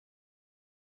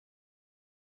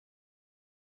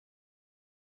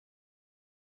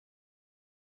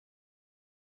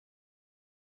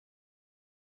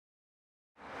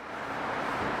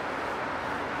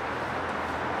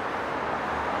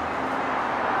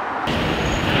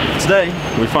Today,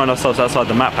 we find ourselves outside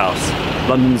the Map House,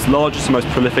 London's largest and most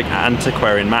prolific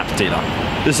antiquarian maps dealer.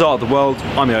 This is Art of the World.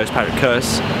 I'm your host, Patrick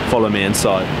Curse. Follow me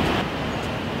inside.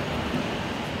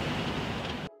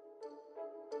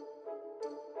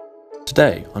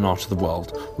 Today on Art of the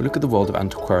World, we look at the world of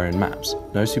antiquarian maps,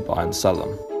 those who buy and sell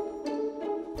them.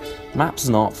 Maps as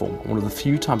an art form are one of the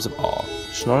few types of art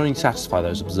which not only satisfy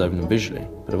those observing them visually,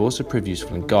 but have also proved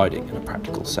useful in guiding in a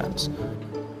practical sense.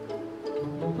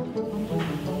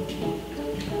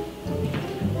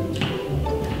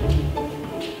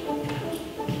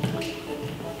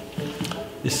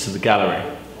 This is the gallery.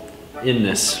 In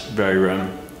this very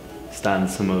room stand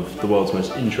some of the world's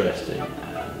most interesting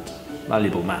and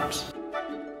valuable maps.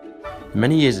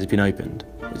 Many years it's been opened,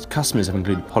 its customers have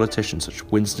included politicians such as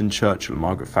Winston Churchill and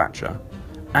Margaret Thatcher,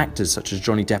 actors such as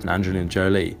Johnny Depp and Angelina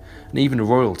Jolie, and even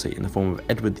royalty in the form of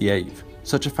Edward VIII.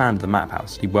 Such a fan of the Map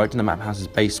House, he worked in the Map House's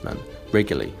basement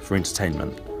regularly for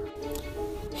entertainment.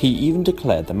 He even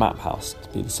declared the Map House to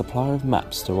be the supplier of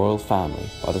maps to the royal family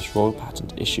by this royal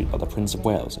patent issued by the Prince of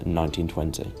Wales in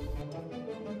 1920.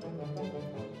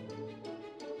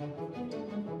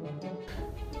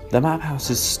 The Map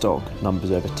House's stock numbers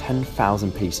over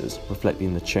 10,000 pieces,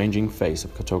 reflecting the changing face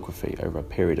of cartography over a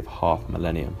period of half a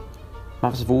millennium.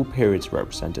 Maps of all periods are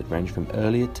represented, ranging from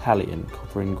early Italian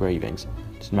copper engravings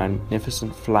to the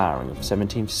magnificent flowering of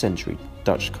 17th century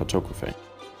Dutch cartography.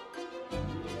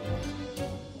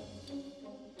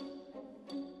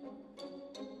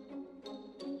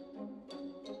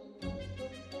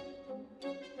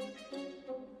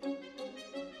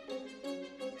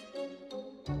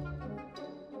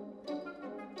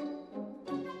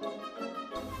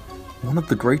 One of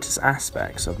the greatest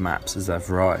aspects of maps is their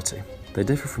variety. They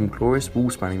differ from glorious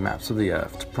wall-spanning maps of the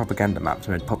earth to propaganda maps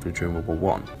made popular during World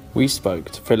War I. We spoke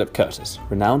to Philip Curtis,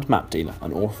 renowned map dealer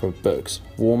and author of books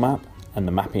War Map and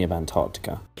The Mapping of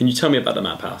Antarctica. Can you tell me about the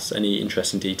Map House? Any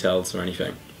interesting details or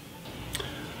anything?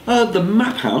 The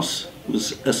Map House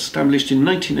was established in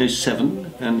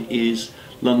 1907 and is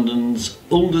London's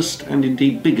oldest and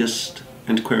indeed biggest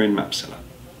antiquarian map seller.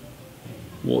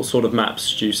 What sort of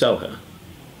maps do you sell here?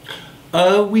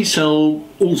 We sell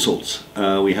all sorts.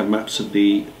 We have maps of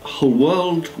the whole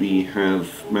world, we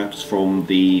have maps from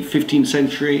the 15th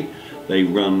century, they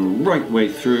run right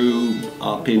way through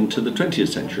up into the 20th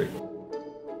century.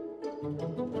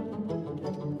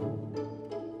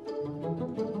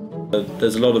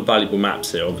 There's a lot of valuable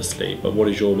maps here obviously, but what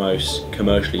is your most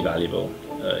commercially valuable,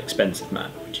 expensive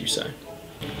map, would you say?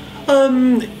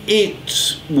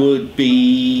 It would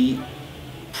be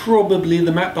probably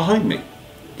the map behind me.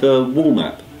 The wall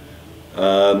map.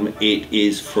 It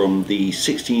is from the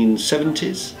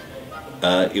 1670s.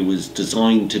 It was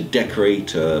designed to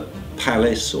decorate a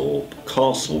palace or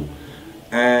castle,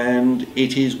 and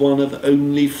it is one of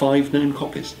only 5 known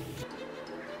copies.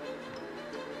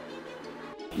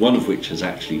 One of which has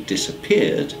actually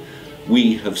disappeared.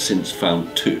 We have since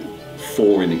found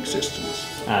 4 in existence.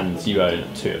 And you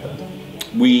own 2 of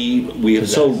them? We have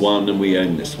sold 1 and we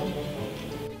own this one.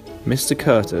 Mr.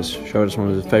 Curtis showed us one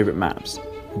of his favourite maps,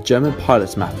 a German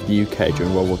pilot's map of the UK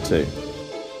during World War II.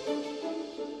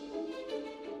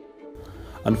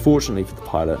 Unfortunately for the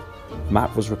pilot, the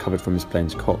map was recovered from his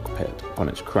plane's cockpit upon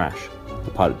its crash.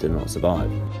 The pilot did not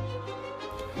survive.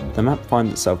 The map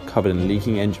finds itself covered in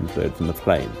leaking engine fluid from the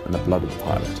plane and the blood of the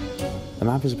pilot. The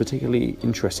map is a particularly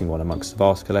interesting one amongst the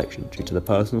vast collection due to the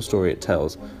personal story it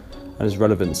tells and its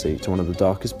relevancy to one of the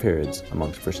darkest periods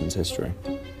amongst Britain's history.